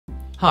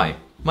Hi,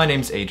 my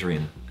name's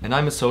Adrian, and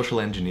I'm a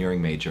social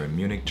engineering major in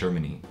Munich,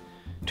 Germany.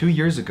 2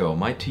 years ago,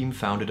 my team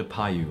founded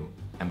APAYOU,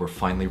 and we're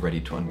finally ready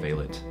to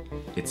unveil it.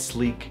 It's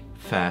sleek,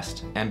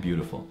 fast, and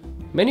beautiful.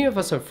 Many of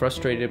us are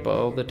frustrated by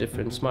all the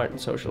different smart and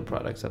social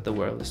products that the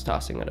world is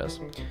tossing at us.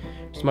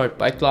 Your smart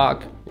bike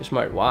lock, your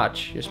smart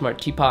watch, your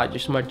smart teapot, your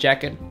smart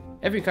jacket,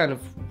 every kind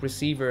of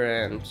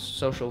receiver and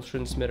social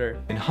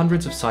transmitter. In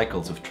hundreds of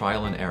cycles of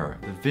trial and error,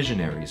 the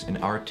visionaries in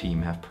our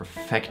team have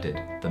perfected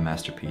the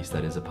masterpiece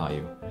that is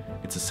APAYOU.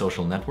 It's a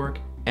social network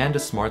and a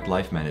smart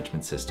life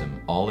management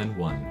system all in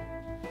one.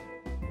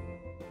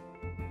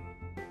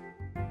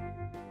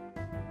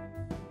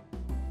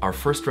 Our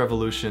first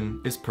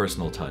revolution is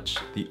personal touch,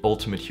 the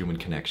ultimate human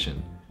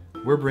connection.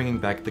 We're bringing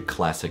back the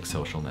classic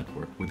social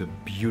network with a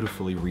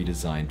beautifully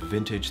redesigned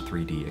vintage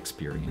 3D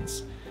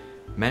experience.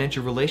 Manage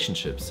your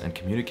relationships and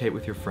communicate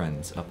with your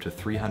friends up to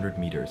 300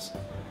 meters.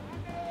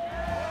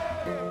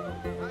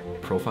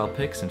 Profile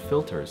pics and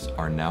filters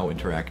are now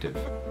interactive.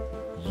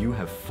 You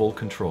have full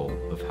control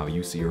of how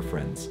you see your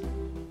friends.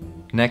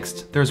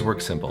 Next, there's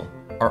Work Simple.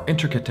 Our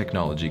intricate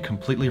technology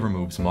completely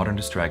removes modern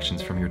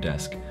distractions from your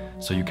desk,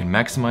 so you can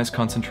maximize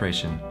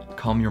concentration,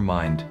 calm your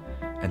mind,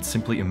 and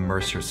simply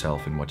immerse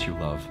yourself in what you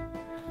love.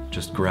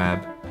 Just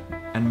grab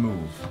and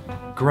move.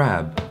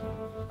 Grab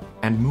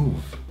and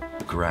move.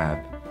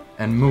 Grab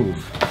and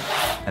move.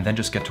 And then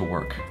just get to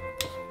work.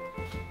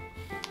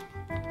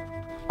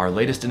 Our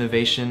latest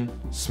innovation,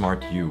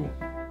 Smart You.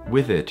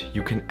 With it,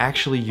 you can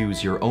actually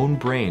use your own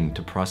brain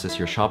to process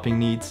your shopping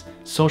needs,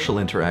 social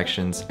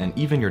interactions, and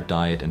even your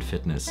diet and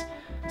fitness.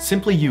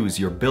 Simply use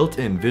your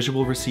built-in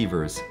visual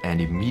receivers and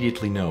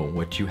immediately know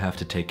what you have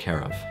to take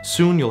care of.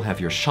 Soon you'll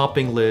have your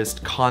shopping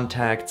list,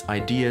 contacts,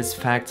 ideas,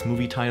 facts,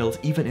 movie titles,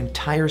 even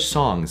entire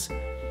songs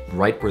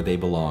right where they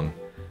belong.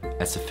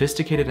 As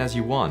sophisticated as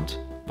you want,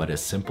 but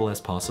as simple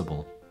as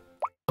possible.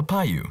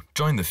 APAYOU,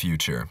 join the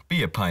future,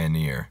 be a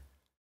pioneer.